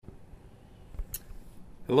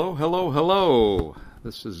Hello, hello, hello.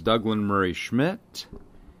 This is Douglas Murray Schmidt,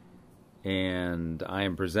 and I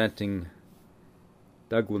am presenting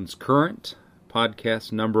Douglas Current,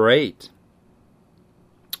 podcast number 8.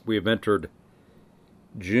 We have entered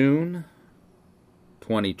June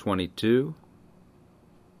 2022.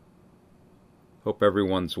 Hope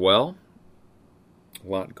everyone's well. A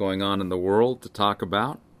lot going on in the world to talk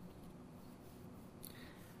about.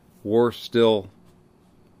 War still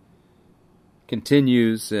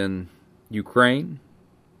continues in Ukraine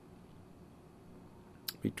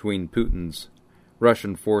between Putin's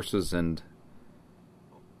Russian forces and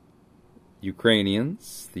the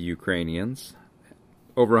Ukrainians.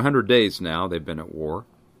 Over 100 days now they've been at war.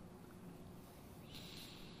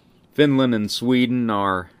 Finland and Sweden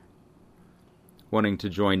are wanting to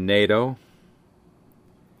join NATO.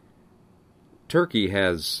 Turkey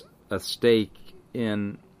has a stake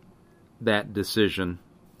in that decision.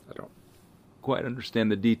 I don't quite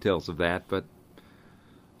understand the details of that, but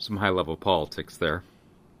some high-level politics there.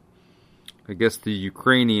 I guess the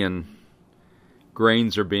Ukrainian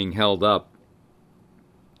grains are being held up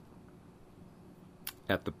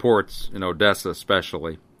at the ports in Odessa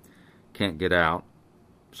especially. Can't get out,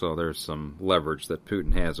 so there's some leverage that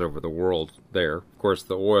Putin has over the world there. Of course,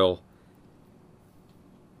 the oil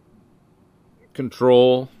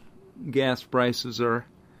control, gas prices are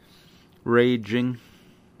raging.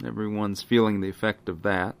 Everyone's feeling the effect of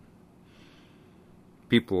that.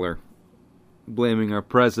 People are blaming our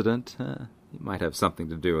president. He might have something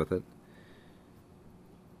to do with it.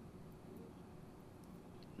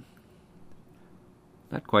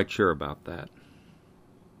 Not quite sure about that.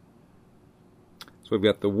 So we've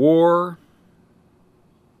got the war.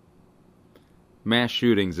 Mass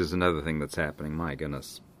shootings is another thing that's happening. My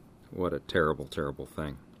goodness. What a terrible, terrible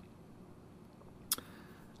thing.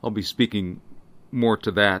 I'll be speaking more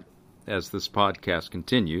to that as this podcast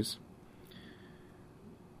continues.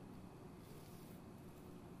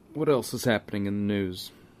 What else is happening in the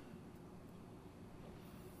news?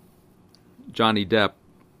 Johnny Depp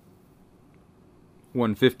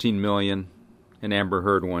won $15 million and Amber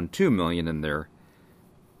Heard won $2 million in their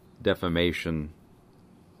defamation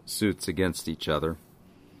suits against each other.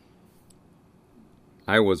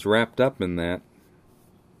 I was wrapped up in that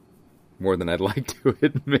more than I'd like to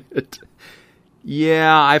admit.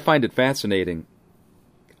 Yeah, I find it fascinating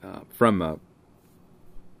from a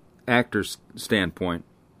actor's standpoint.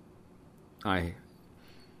 I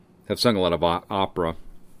have sung a lot of opera,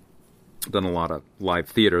 done a lot of live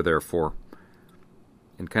theater, therefore,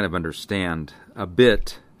 and kind of understand a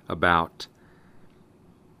bit about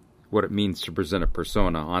what it means to present a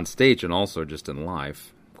persona on stage and also just in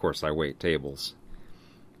life. Of course, I wait tables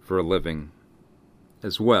for a living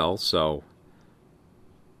as well, so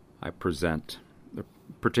I present a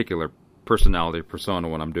particular personality persona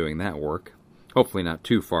when I'm doing that work. Hopefully not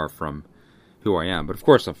too far from who I am. But of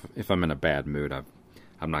course, if I'm in a bad mood,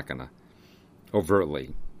 I'm not going to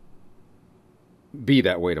overtly be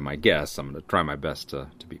that way to my guests. I'm going to try my best to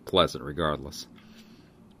be pleasant regardless.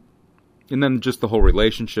 And then just the whole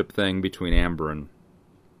relationship thing between Amber and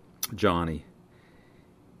Johnny.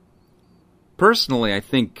 Personally, I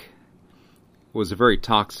think it was a very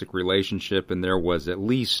toxic relationship, and there was at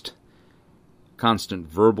least constant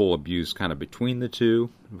verbal abuse kind of between the two.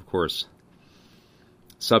 Of course,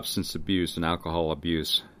 substance abuse and alcohol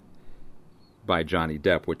abuse by Johnny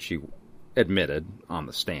Depp, which he admitted on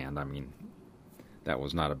the stand. I mean, that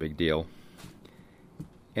was not a big deal.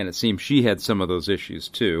 And it seems she had some of those issues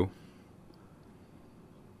too.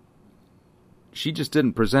 She just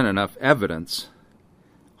didn't present enough evidence,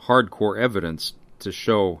 hardcore evidence, to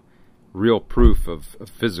show real proof of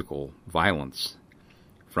physical violence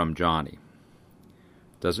from Johnny.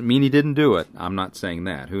 Doesn't mean he didn't do it. I'm not saying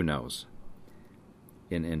that. Who knows?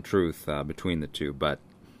 In truth, between the two. But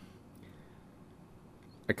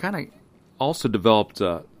I kind of also developed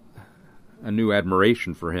a new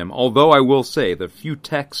admiration for him. Although I will say the few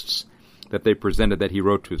texts that they presented that he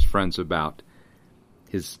wrote to his friends about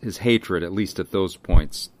his hatred, at least at those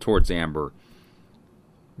points, towards Amber,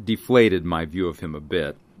 deflated my view of him a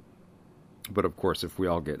bit. But of course, if we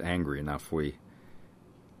all get angry enough, we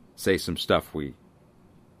say some stuff we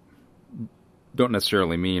don't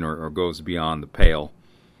necessarily mean or goes beyond the pale.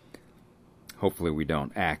 Hopefully we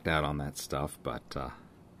don't act out on that stuff, but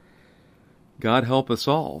God help us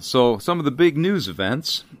all. So some of the big news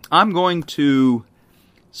events. I'm going to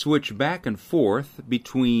switch back and forth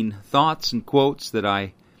between thoughts and quotes that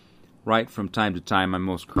I write from time to time, my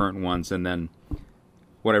most current ones, and then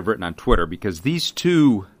what I've written on Twitter, because these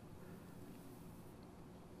two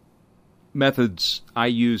methods I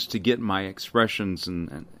use to get my expressions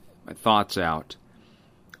and my thoughts out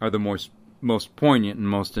are the most poignant and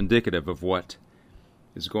most indicative of what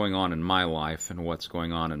is going on in my life and what's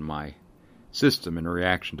going on in my system in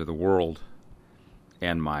reaction to the world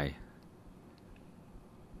and my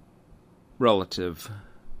relative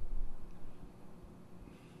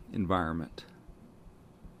environment,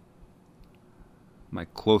 my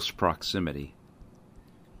close proximity,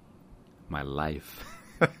 my life.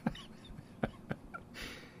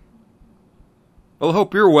 Well, I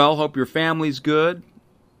hope you're well. Hope your family's good.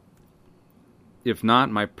 If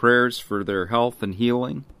not, my prayers for their health and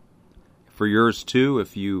healing. For yours too,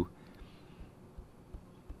 if you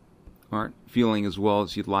aren't feeling as well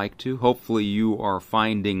as you'd like to. Hopefully you are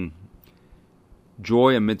finding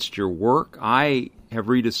joy amidst your work. I have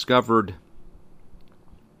rediscovered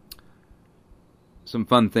some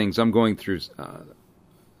fun things. I'm going through a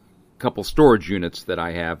couple storage units that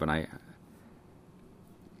I have, and I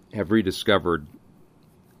have rediscovered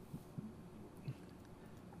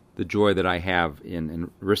the joy that I have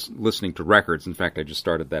in listening to records. In fact, I just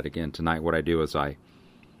started that again tonight. What I do is I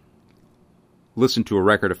listen to a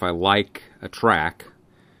record. If I like a track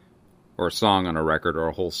or a song on a record or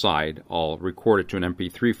a whole side, I'll record it to an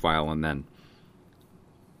MP3 file and then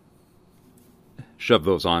shove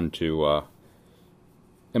those onto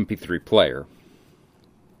MP3 player.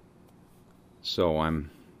 So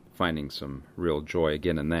I'm finding some real joy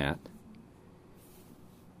again in that.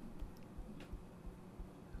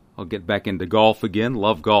 I'll get back into golf again.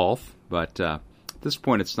 Love golf, but at this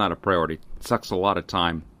point it's not a priority. It sucks a lot of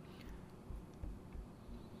time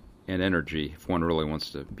and energy if one really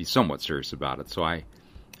wants to be somewhat serious about it. So I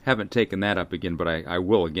haven't taken that up again, but I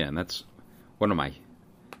will again. That's one of my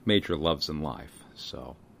major loves in life.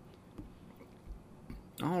 So,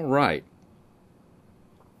 all right.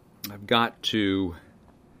 I've got to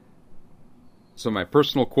some of my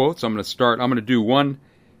personal quotes. I'm going to do one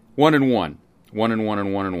and one. One and one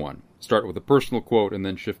and one and one. Start with a personal quote and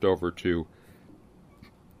then shift over to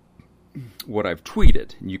what I've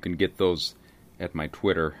tweeted. And you can get those at my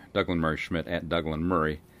Twitter, Douglas Murray Schmidt, at Douglas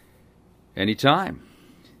Murray, anytime.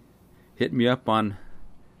 Hit me up on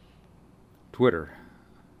Twitter.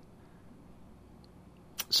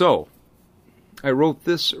 So, I wrote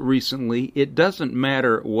this recently. It doesn't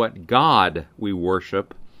matter what God we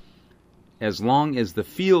worship, as long as the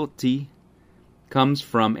fealty comes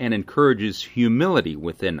from and encourages humility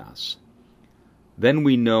within us. Then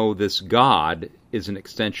we know this God is an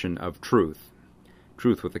extension of truth.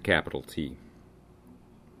 Truth with a capital T.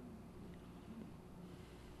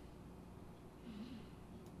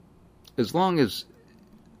 As long as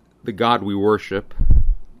the God we worship,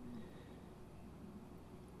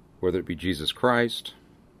 whether it be Jesus Christ,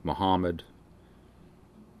 Muhammad,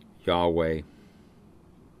 Yahweh,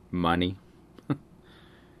 money,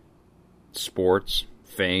 sports,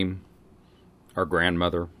 fame, our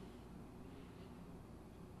grandmother,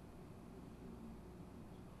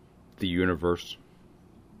 the universe.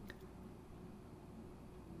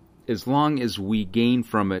 As long as we gain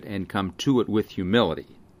from it and come to it with humility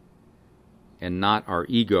and not our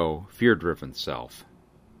ego, fear-driven self,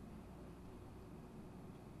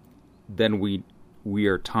 then we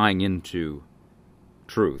are tying into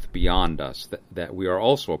truth beyond us that we are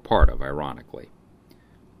also a part of, ironically.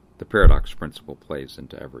 The paradox principle plays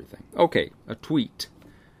into everything. Okay, a tweet.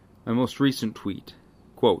 My most recent tweet.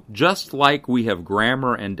 Quote, just like we have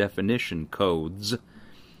grammar and definition codes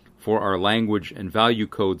for our language and value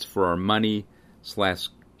codes for our money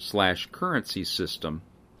 / currency system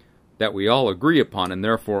that we all agree upon and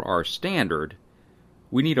therefore are standard,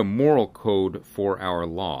 we need a moral code for our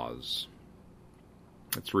laws.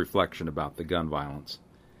 It's a reflection about the gun violence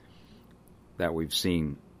that we've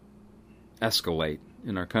seen escalate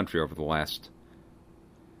in our country over the last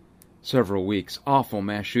several weeks. Awful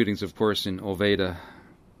mass shootings, of course, in Oviedo,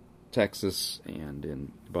 Texas, and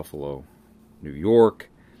in Buffalo, New York,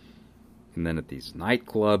 and then at these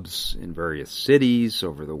nightclubs in various cities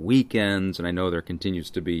over the weekends. And I know there continues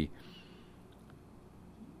to be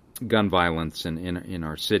gun violence in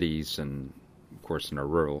our cities and, of course, in our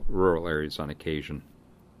rural areas on occasion.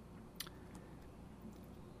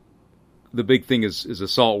 The big thing is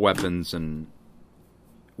assault weapons and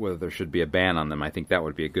whether there should be a ban on them. I think that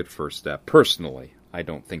would be a good first step. Personally, I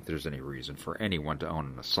don't think there's any reason for anyone to own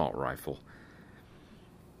an assault rifle.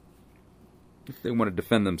 If they want to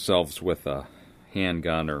defend themselves with a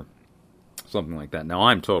handgun or something like that. Now,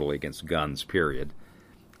 I'm totally against guns, period.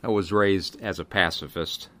 I was raised as a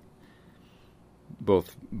pacifist,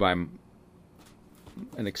 both by an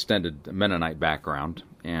extended Mennonite background,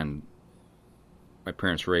 and my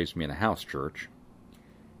parents raised me in a house church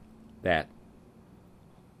that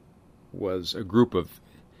was a group of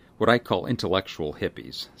what I call intellectual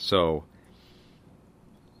hippies. So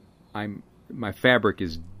my fabric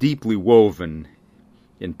is deeply woven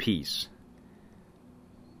in peace.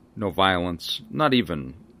 No violence, not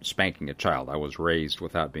even spanking a child. I was raised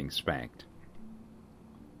without being spanked.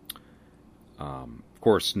 Of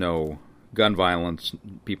course, no gun violence.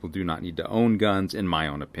 People do not need to own guns, in my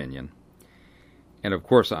own opinion. And of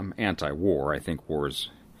course, I'm anti-war. I think war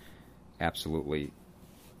is absolutely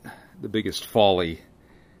the biggest folly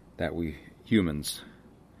that we humans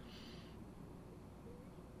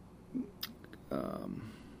I was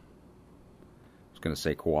going to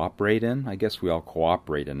say cooperate in. I guess we all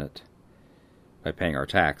cooperate in it by paying our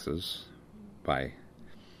taxes, by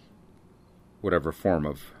whatever form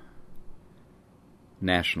of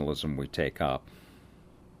nationalism we take up.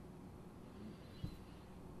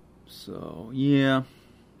 So, yeah.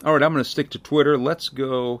 All right, I'm going to stick to Twitter. Let's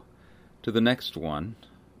go to the next one.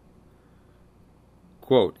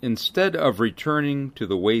 Quote, instead of returning to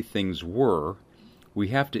the way things were, we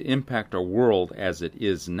have to impact our world as it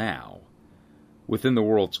is now. Within the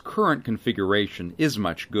world's current configuration is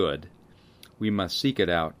much good. We must seek it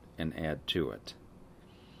out and add to it.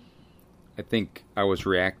 I think I was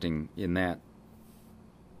reacting in that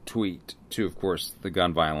tweet to, of course, the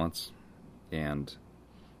gun violence, and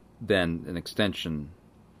then an extension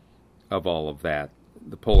of all of that,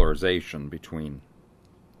 the polarization between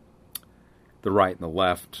the right and the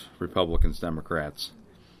left, Republicans, Democrats,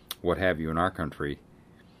 what have you in our country.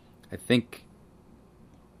 I think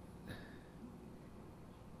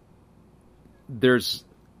there's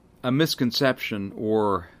a misconception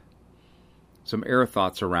or some error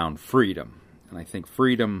thoughts around freedom. And I think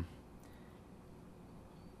freedom,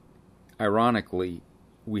 ironically,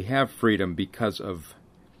 we have freedom because of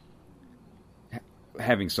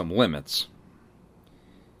having some limits.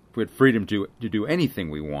 If we had freedom to do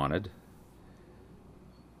anything we wanted,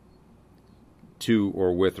 to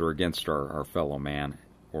or with or against our fellow man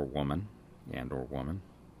or woman,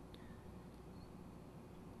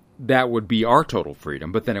 that would be our total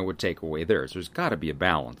freedom, but then it would take away theirs. There's got to be a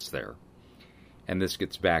balance there. And this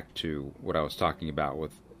gets back to what I was talking about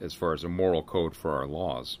with as far as a moral code for our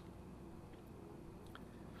laws.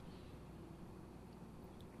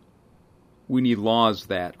 We need laws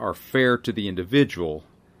that are fair to the individual,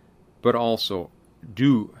 but also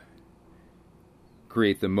do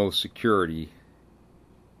create the most security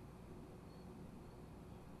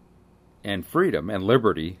and freedom and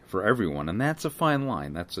liberty for everyone. And that's a fine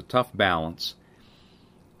line. That's a tough balance.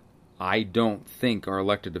 I don't think our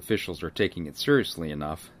elected officials are taking it seriously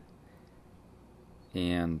enough.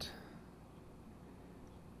 And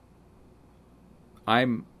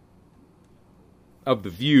I'm of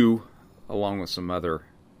the view, along with some other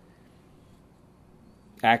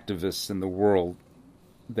activists in the world,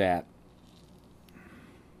 that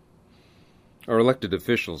our elected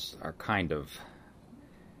officials are kind of,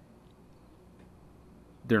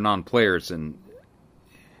 they're non-players in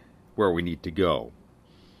where we need to go.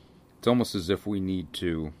 It's almost as if we need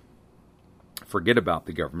to forget about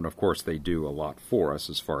the government. Of course, they do a lot for us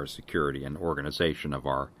as far as security and organization of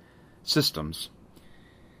our systems.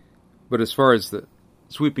 But as far as the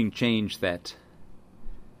sweeping change that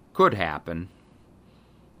could happen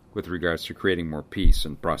with regards to creating more peace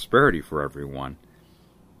and prosperity for everyone,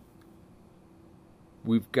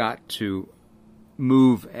 we've got to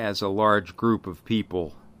move as a large group of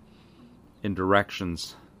people in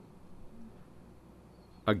directions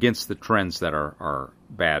against the trends that are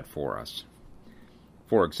bad for us.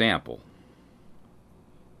 For example,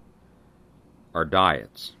 our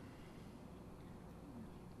diets.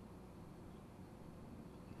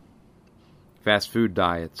 Fast food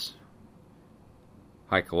diets,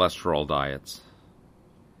 high cholesterol diets,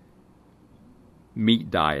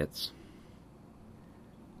 meat diets.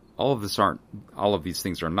 All of these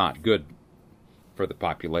things are not good for the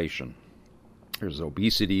population. There's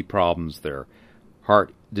obesity problems, there are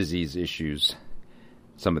heart disease issues.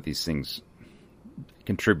 Some of these things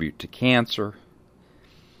contribute to cancer.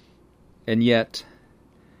 And yet,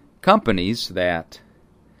 companies that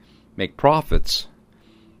make profits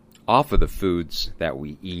off of the foods that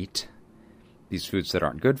we eat, these foods that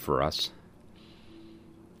aren't good for us,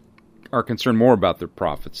 are concerned more about their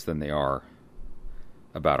profits than they are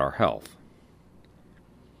about our health.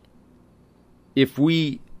 If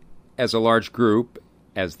we, as a large group,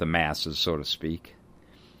 as the masses, so to speak,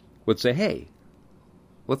 would say, hey,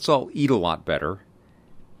 let's all eat a lot better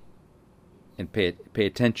and pay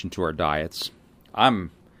attention to our diets.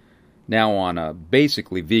 I'm now on a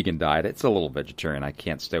basically vegan diet. It's a little vegetarian. I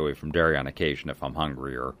can't stay away from dairy on occasion if I'm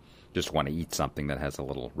hungry or just want to eat something that has a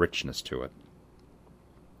little richness to it.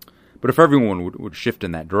 But if everyone would shift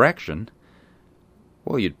in that direction,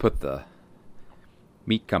 well, you'd put the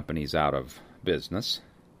meat companies out of business.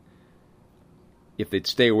 If they'd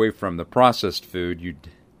stay away from the processed food, you'd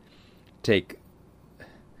take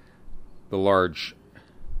the large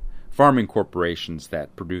farming corporations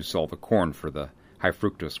that produce all the corn for the high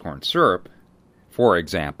fructose corn syrup, for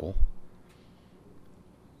example.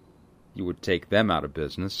 You would take them out of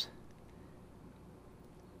business.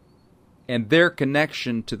 And their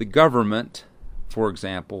connection to the government, for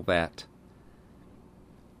example, that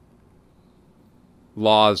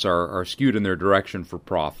laws are skewed in their direction for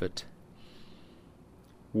profit,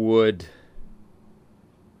 would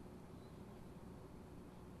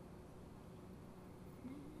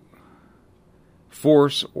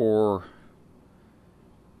force or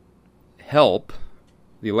help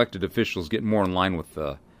the elected officials get more in line with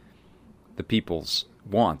the people's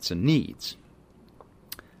wants and needs.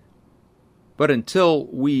 But until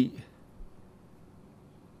we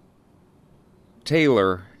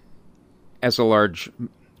tailor, as a large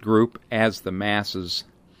group, as the masses,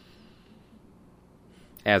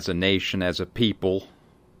 as a nation, as a people,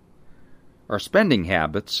 our spending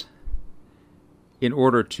habits in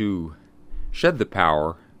order to shed the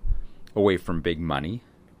power away from big money,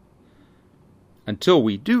 until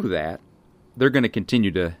we do that, they're going to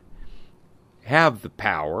continue to have the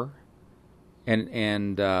power and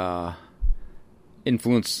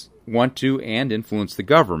influence the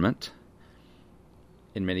government,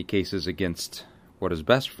 in many cases against what is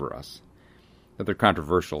best for us. Another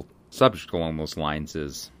controversial subject along those lines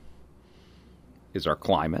is our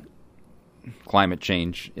climate. Climate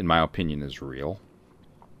change, in my opinion, is real.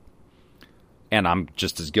 And I'm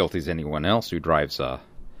just as guilty as anyone else who drives a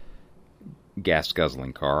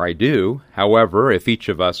gas-guzzling car. I do. However, if each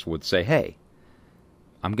of us would say, hey,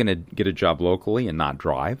 I'm going to get a job locally and not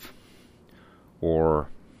drive, or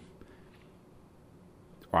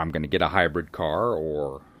I'm going to get a hybrid car,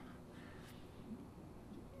 or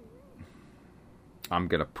I'm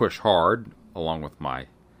going to push hard, along with my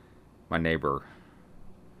neighbor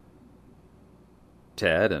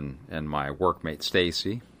Ted and my workmate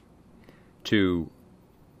Stacy, to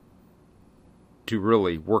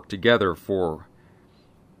really work together for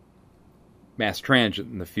mass transit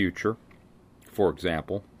in the future, for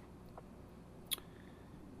example.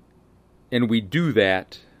 And we do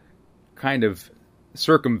that kind of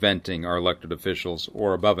circumventing our elected officials,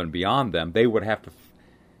 or above and beyond them. They would have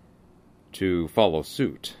to follow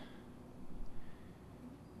suit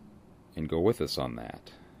and go with us on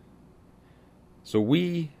that. So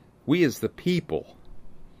we as the people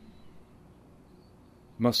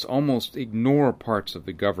must almost ignore parts of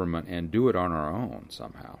the government and do it on our own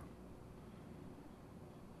somehow.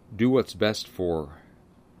 Do what's best for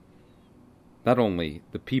not only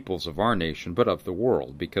the peoples of our nation, but of the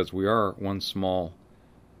world, because we are one small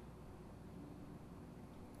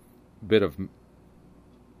bit of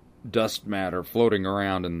dust matter floating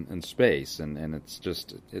around in space, and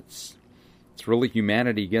it's really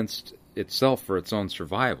humanity against itself for its own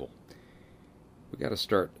survival. We got to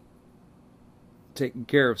start taking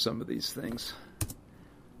care of some of these things,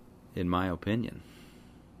 in my opinion.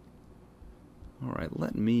 All right,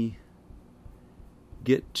 let me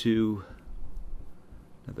get to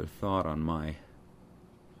another thought on my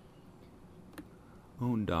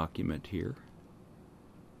own document here.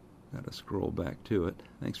 Got to scroll back to it.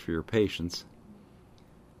 Thanks for your patience.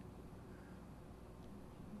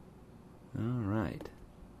 All right.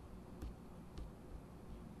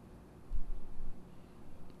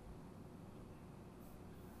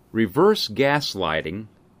 Reverse gaslighting,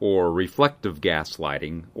 or reflective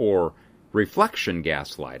gaslighting, or reflection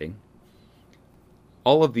gaslighting,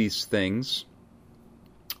 all of these things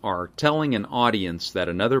are telling an audience that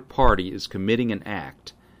another party is committing an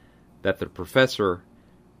act that the professor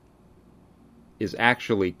is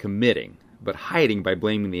actually committing, but hiding by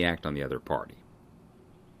blaming the act on the other party.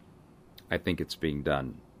 I think it's being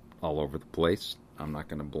done all over the place. I'm not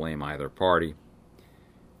going to blame either party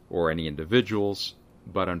or any individuals,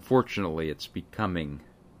 but unfortunately it's become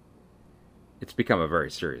a very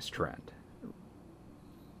serious trend.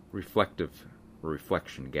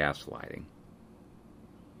 Reflection gaslighting.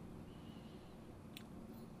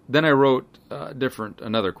 Then I wrote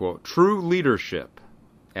another quote. True leadership,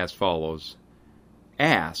 as follows.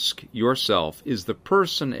 Ask yourself, is the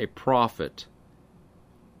person a prophet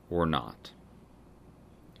or not?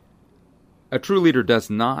 A true leader does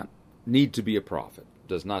not need to be a prophet,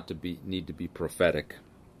 does not need to be prophetic.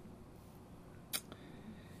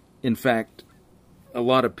 In fact, a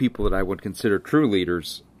lot of people that I would consider true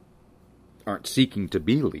leaders aren't seeking to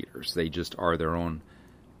be leaders. They just are their own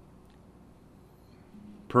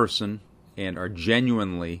person and are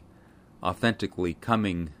genuinely, authentically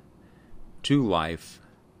coming to life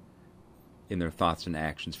in their thoughts and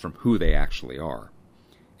actions from who they actually are.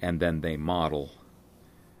 And then they model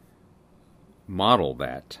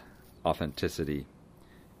that authenticity,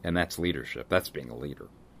 and that's leadership. That's being a leader.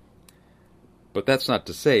 But that's not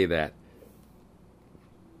to say that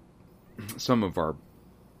some of our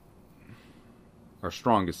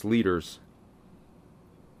strongest leaders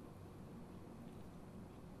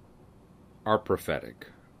are prophetic,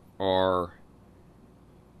 are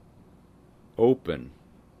open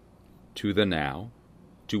to the now,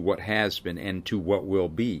 to what has been, and to what will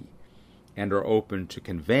be, and are open to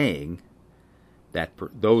conveying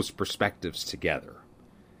those perspectives together.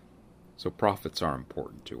 So prophets are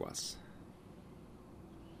important to us.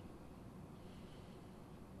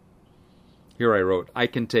 Here I wrote, I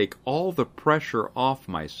can take all the pressure off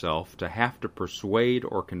myself to have to persuade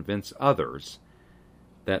or convince others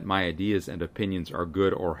that my ideas and opinions are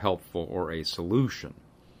good or helpful or a solution.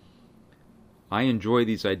 I enjoy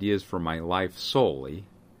these ideas for my life solely.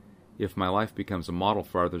 If my life becomes a model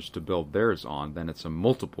for others to build theirs on, then it's a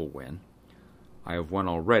multiple win. I have won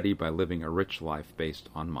already by living a rich life based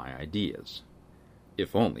on my ideas,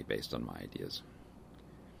 if only based on my ideas.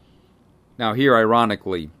 Now here,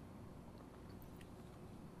 ironically,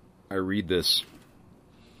 I read this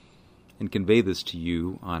and convey this to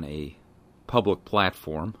you on a public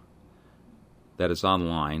platform that is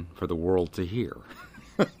online for the world to hear.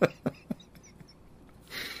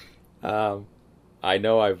 I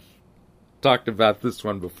know I've talked about this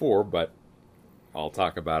one before, but I'll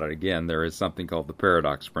talk about it again. There is something called the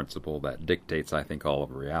paradox principle that dictates, I think, all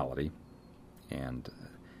of reality. And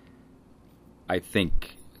I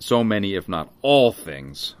think so many, if not all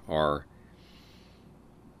things, are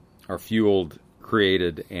fueled,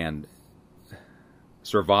 created, and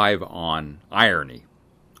survive on irony,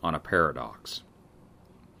 on a paradox.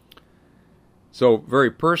 So, very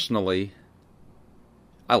personally,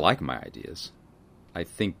 I like my ideas. I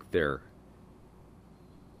think they're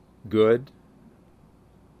good,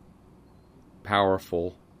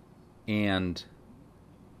 powerful, and,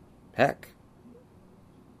 heck,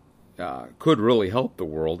 could really help the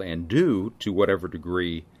world, and do to whatever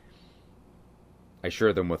degree I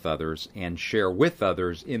share them with others and share with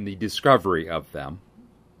others in the discovery of them.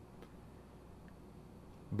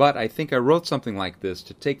 But I think I wrote something like this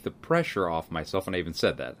to take the pressure off myself, and I even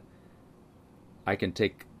said that. I can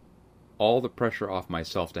take all the pressure off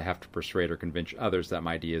myself to have to persuade or convince others that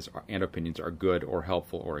my ideas and opinions are good or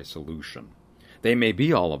helpful or a solution. They may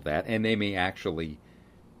be all of that, and they may actually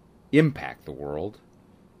impact the world.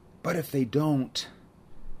 But if they don't,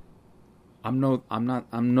 I'm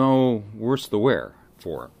no worse the wear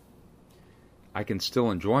for it. I can still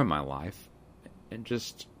enjoy my life and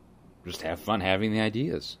just have fun having the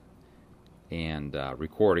ideas and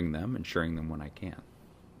recording them and sharing them when I can.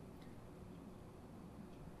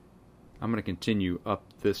 I'm going to continue up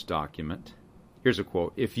this document. Here's a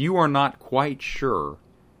quote. If you are not quite sure,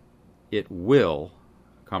 it will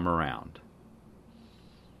come around.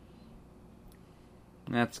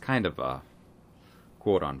 That's kind of a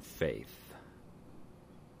quote on faith.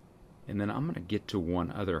 And then I'm going to get to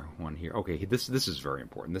one other one here. Okay, this is very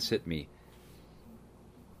important. This hit me.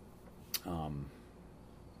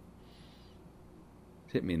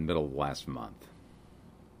 Hit me in the middle of last month.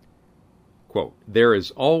 Quote, there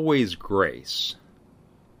is always grace.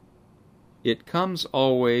 It comes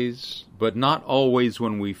always, but not always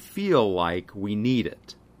when we feel like we need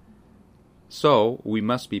it. So we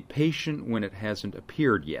must be patient when it hasn't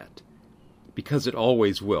appeared yet, because it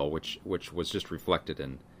always will, which was just reflected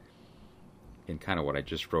in kind of what I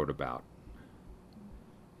just wrote about.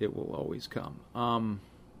 It will always come. And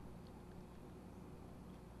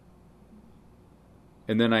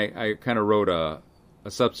then I kind of wrote a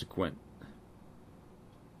subsequent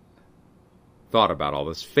thought about all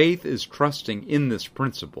this. Faith is trusting in this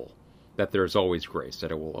principle that there is always grace,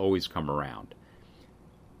 that it will always come around.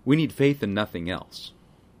 We need faith in nothing else.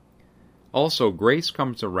 Also, grace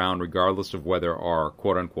comes around regardless of whether our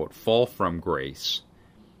quote-unquote fall from grace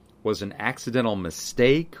was an accidental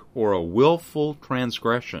mistake or a willful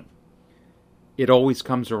transgression. It always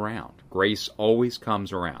comes around. Grace always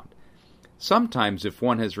comes around. Sometimes, if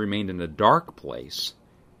one has remained in a dark place,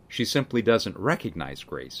 she simply doesn't recognize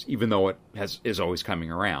grace, even though it is always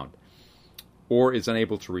coming around, or is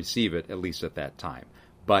unable to receive it, at least at that time.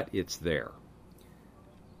 But it's there.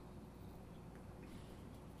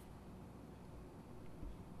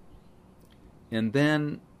 And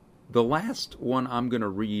then the last one I'm going to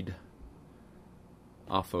read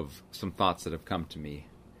off of some thoughts that have come to me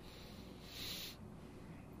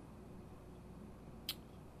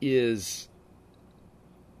is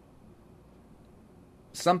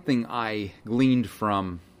something I gleaned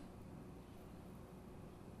from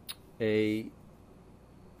a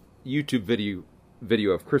YouTube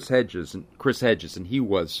video of Chris Hedges, and he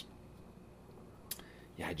was,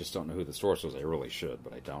 I just don't know who the source was. I really should,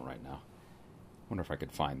 but I don't right now. Wonder if I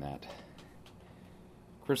could find that.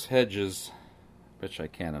 Chris Hedges, bet you I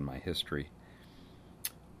can in my history,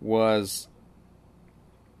 was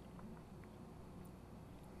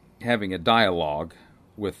having a dialogue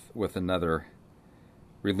with another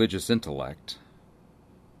religious intellect.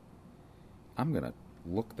 I'm going to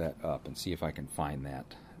look that up and see if I can find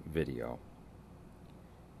that video.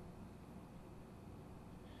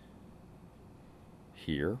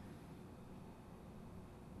 Here.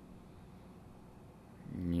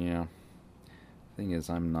 Yeah. Thing is,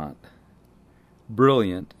 I'm not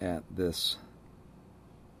brilliant at this.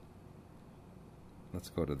 Let's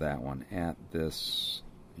go to that one. At this.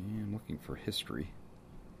 Yeah, I'm looking for history.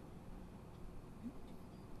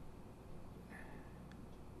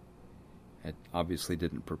 I obviously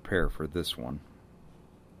didn't prepare for this one.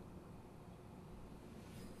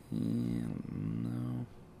 Yeah, no.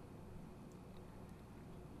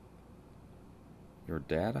 Your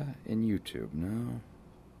data in YouTube? No.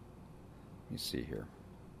 Let me see here.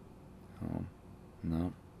 Oh,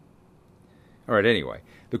 no. All right, anyway.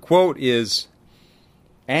 The quote is,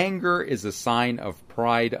 "Anger is a sign of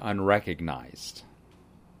pride unrecognized.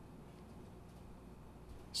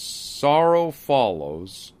 Sorrow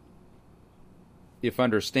follows if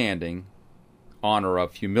understanding, honor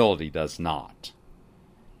of humility does not.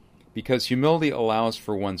 Because humility allows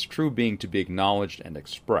for one's true being to be acknowledged and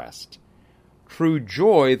expressed. True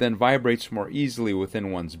joy then vibrates more easily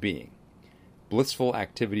within one's being. Blissful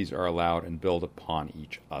activities are allowed and build upon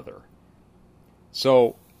each other."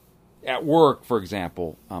 So, at work, for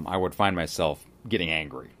example, I would find myself getting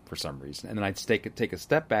angry for some reason. And then I'd take a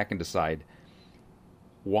step back and decide,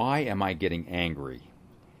 why am I getting angry?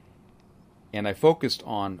 And I focused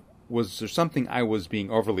on, was there something I was being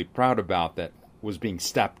overly proud about that was being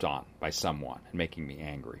stepped on by someone and making me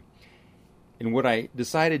angry? And what I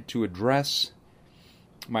decided to address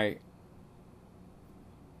my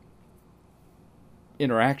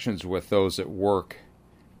interactions with those at work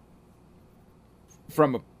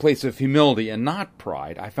from a place of humility and not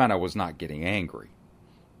pride, I found I was not getting angry.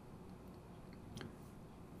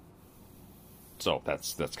 So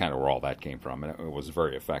that's kind of where all that came from, and it was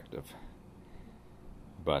very effective.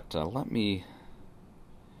 But let me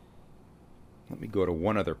go to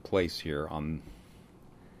one other place here on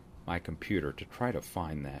my computer to try to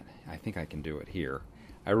find that. I think I can do it here.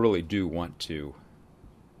 I really do want to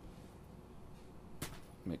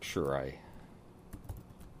make sure I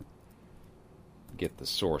get the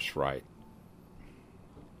source right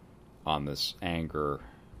on this anger,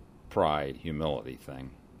 pride, humility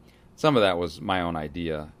thing. Some of that was my own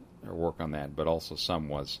idea or work on that, but also some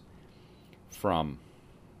was from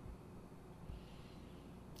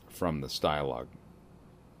this dialogue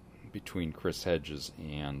between Chris Hedges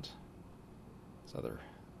and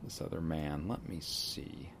this other man. Let me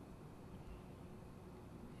see.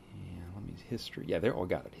 Yeah, history. Yeah, there. Oh, I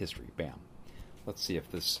got it. History. Bam. Let's see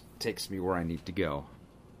if this takes me where I need to go.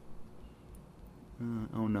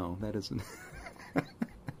 Oh no, that isn't.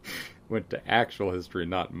 Went to actual history,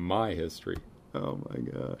 not my history. Oh my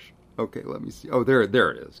gosh. Okay, let me see. Oh, there it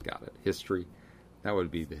is. Got it. History. That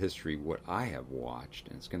would be the history what I have watched,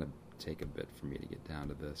 and it's going to take a bit for me to get down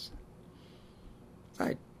to this.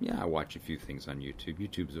 I watch a few things on YouTube.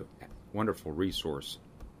 YouTube's a wonderful resource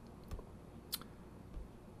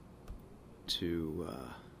to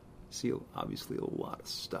see, obviously, a lot of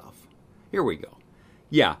stuff. Here we go.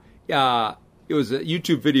 Yeah, it was a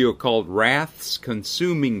YouTube video called Wrath's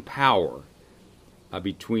Consuming Power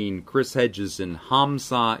between Chris Hedges and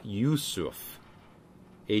Hamza Yusuf,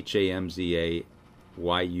 Hamza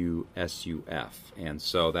Yusuf. And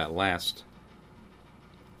so that last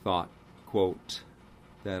thought quote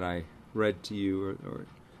that I read to you, or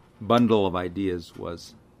bundle of ideas,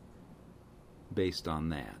 was based on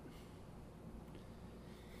that.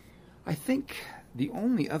 I think the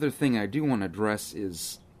only other thing I do want to address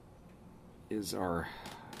is our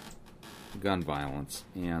gun violence,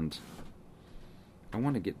 and I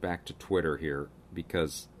want to get back to Twitter here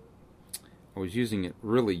because I was using it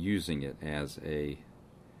as a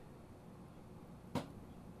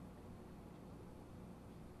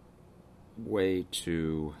way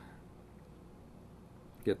to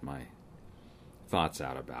get my thoughts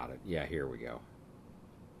out about it. Yeah, here we go.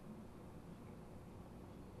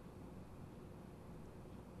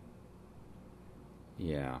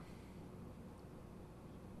 Yeah.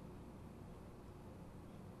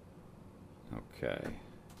 Okay.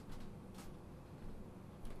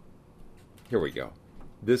 Here we go.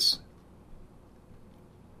 This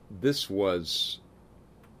was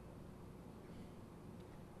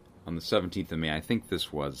on the 17th of May. I think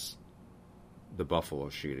this was the Buffalo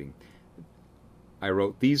shooting. I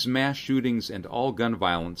wrote, "These mass shootings and all gun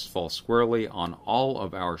violence fall squarely on all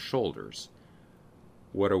of our shoulders.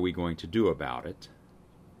 What are we going to do about it?"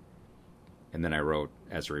 And then I wrote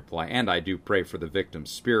as a reply, "And I do pray for the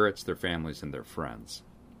victims' spirits, their families, and their friends."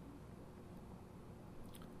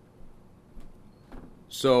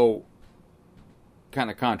 So,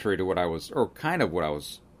 kind of contrary to what I was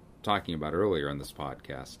talking about earlier in this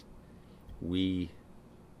podcast, we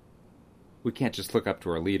can't just look up to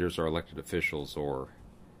our leaders or elected officials or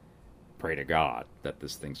pray to God that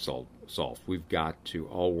this thing's solved. We've got to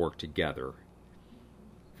all work together,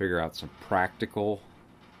 figure out some practical,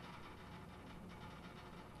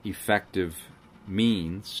 effective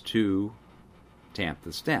means to tamp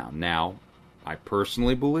this down. Now, I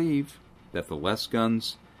personally believe that the less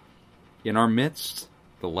guns in our midst,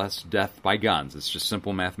 the less death by guns. It's just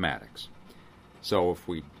simple mathematics. So if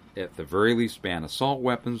we, at the very least, ban assault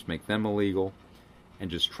weapons, make them illegal, and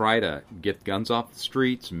just try to get guns off the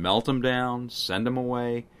streets, melt them down, send them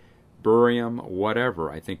away, bury them, whatever,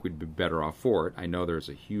 I think we'd be better off for it. I know there's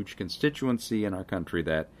a huge constituency in our country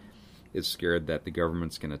that is scared that the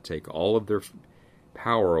government's going to take all of their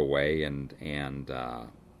power away, and the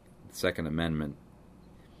Second Amendment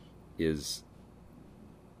is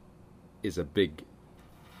a big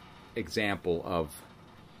example of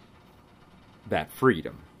that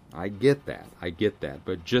freedom. I get that.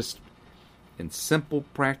 But just in simple,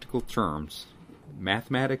 practical terms,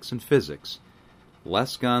 mathematics and physics,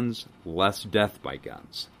 less guns, less death by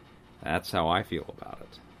guns. That's how I feel about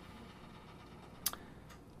it.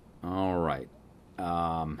 All right.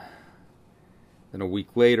 Then a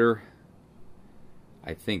week later,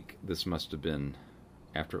 I think this must have been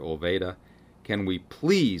after Olveda, "Can we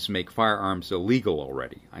please make firearms illegal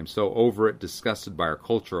already? I'm so over it, disgusted by our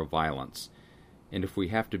culture of violence. And if we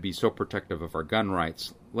have to be so protective of our gun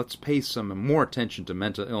rights, let's pay some more attention to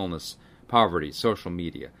mental illness, poverty, social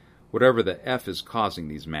media, whatever the F is causing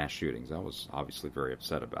these mass shootings." I was obviously very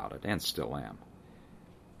upset about it, and still am.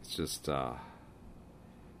 It's just,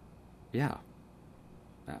 yeah.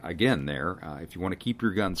 Again, if you want to keep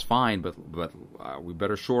your guns, fine, but we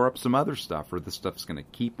better shore up some other stuff, or this stuff's going to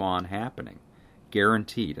keep on happening.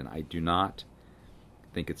 Guaranteed, and I do not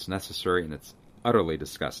think it's necessary, and it's utterly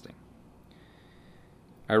disgusting.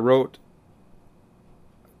 I wrote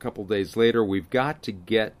a couple days later, "We've got to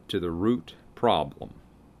get to the root problem.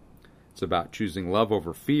 It's about choosing love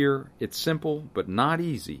over fear. It's simple, but not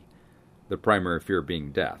easy, the primary fear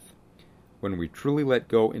being death. When we truly let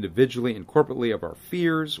go individually and corporately of our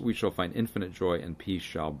fears, we shall find infinite joy and peace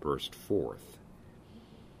shall burst forth."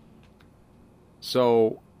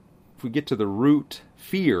 So, if we get to the root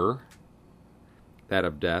fear, that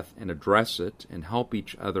of death, and address it and help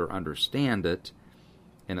each other understand it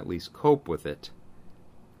and at least cope with it,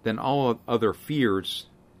 then all other fears,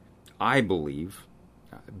 I believe,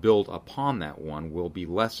 build upon that one will be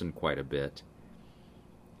lessened quite a bit,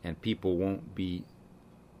 and people won't be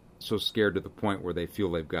so scared to the point where they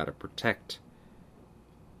feel they've got to protect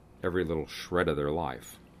every little shred of their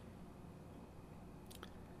life.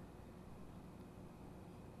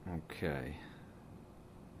 Okay.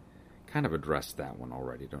 Kind of addressed that one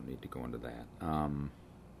already. Don't need to go into that.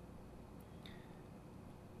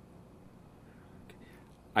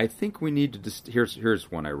 I think we need to... Here's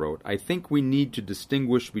one I wrote. "I think we need to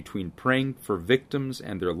distinguish between praying for victims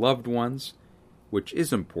and their loved ones, which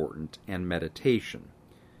is important, and meditation.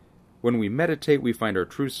 When we meditate, we find our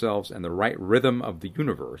true selves and the right rhythm of the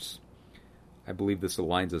universe. I believe this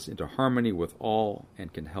aligns us into harmony with all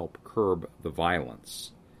and can help curb the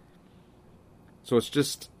violence." So it's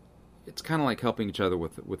kind of like helping each other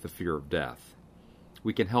with the fear of death.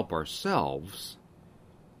 We can help ourselves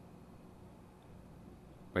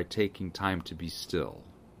by taking time to be still,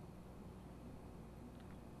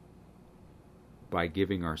 by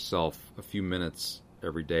giving ourselves a few minutes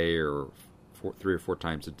every day or 3 or 4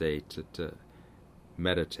 times a day to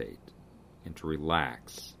meditate and to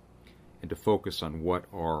relax and to focus on what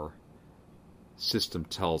our system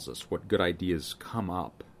tells us, what good ideas come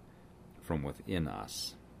up from within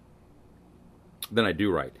us. Then I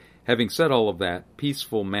do write, "Having said all of that,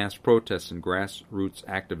 peaceful mass protests and grassroots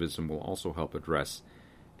activism will also help address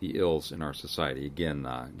the ills in our society." Again,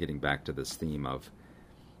 getting back to this theme of,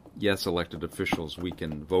 yes, elected officials, we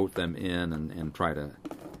can vote them in and try to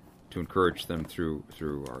encourage them through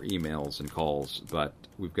our emails and calls, but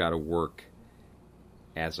we've got to work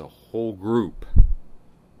as a whole group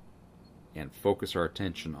and focus our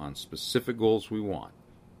attention on specific goals we want.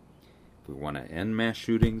 If we want to end mass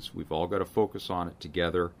shootings, we've all got to focus on it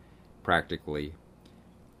together, practically,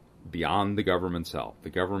 beyond the government's help. The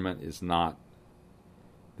government is not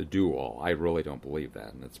the do-all. I really don't believe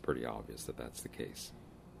that, and it's pretty obvious that that's the case.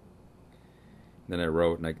 Then I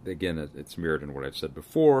wrote, and again, it's mirrored in what I've said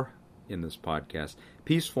before in this podcast,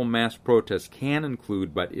 peaceful mass protest can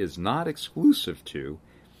include, but is not exclusive to,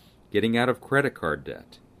 getting out of credit card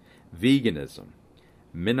debt, veganism,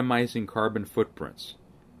 minimizing carbon footprints,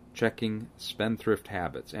 checking spendthrift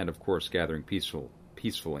habits, and of course gathering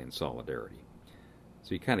peacefully in solidarity.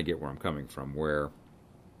 So you kind of get where I'm coming from, where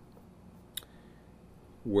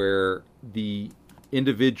the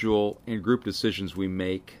individual and group decisions we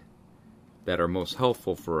make that are most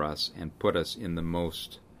helpful for us and put us in the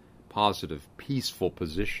most positive, peaceful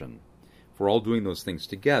position. If we're all doing those things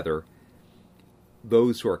together,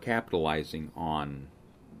 those who are capitalizing on,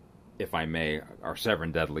 if I may, our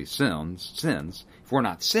 7 deadly sins, if we're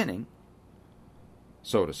not sinning,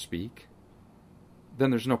 so to speak, then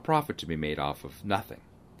there's no profit to be made off of nothing.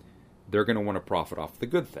 They're going to want to profit off the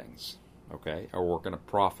good things, okay? Or we're going to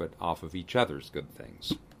profit off of each other's good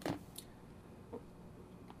things.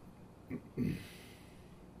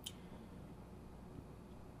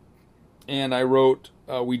 And I wrote,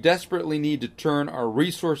 we desperately need to turn our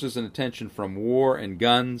resources and attention from war and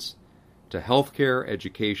guns to healthcare,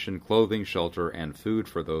 education, clothing, shelter, and food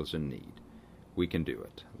for those in need. We can do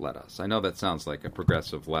it. Let us. I know that sounds like a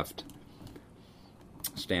progressive left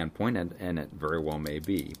standpoint, and it very well may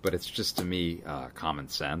be, but it's just, to me, common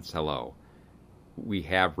sense. Hello. We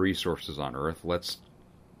have resources on Earth. Let's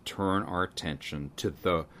turn our attention to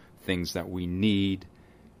the things that we need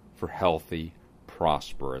for healthy,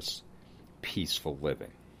 prosperous, peaceful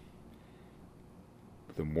living.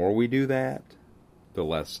 The more we do that, the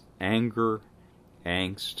less anger,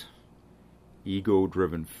 angst,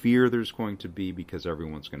 ego-driven fear there's going to be, because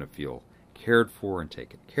everyone's going to feel cared for and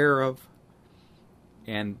taken care of.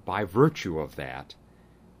 And by virtue of that,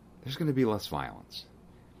 there's going to be less violence.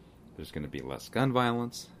 There's going to be less gun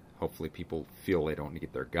violence. Hopefully people feel they don't need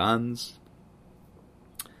their guns.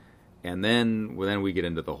 And then we get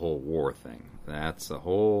into the whole war thing. That's a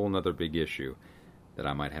whole other big issue that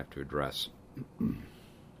I might have to address on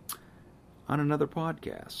another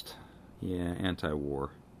podcast. Yeah, anti-war.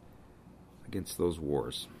 Against those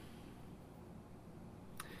wars.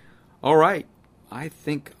 All right. I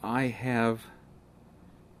think I have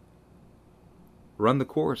run the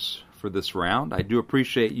course for this round. I do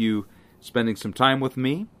appreciate you spending some time with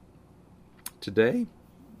me today,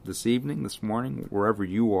 this evening, this morning, wherever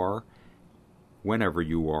you are, whenever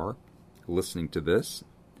you are listening to this.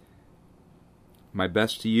 My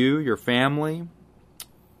best to you, your family,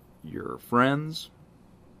 your friends,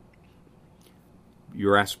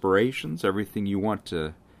 your aspirations, everything you want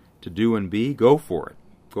to do and be. Go for it.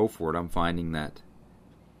 Go for it. I'm finding that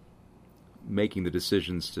making the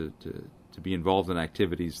decisions to be involved in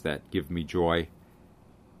activities that give me joy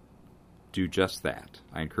do just that.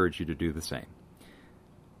 I encourage you to do the same.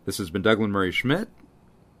 This has been Douglas Murray Schmidt.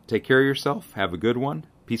 Take care of yourself. Have a good one.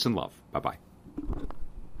 Peace and love. Bye-bye.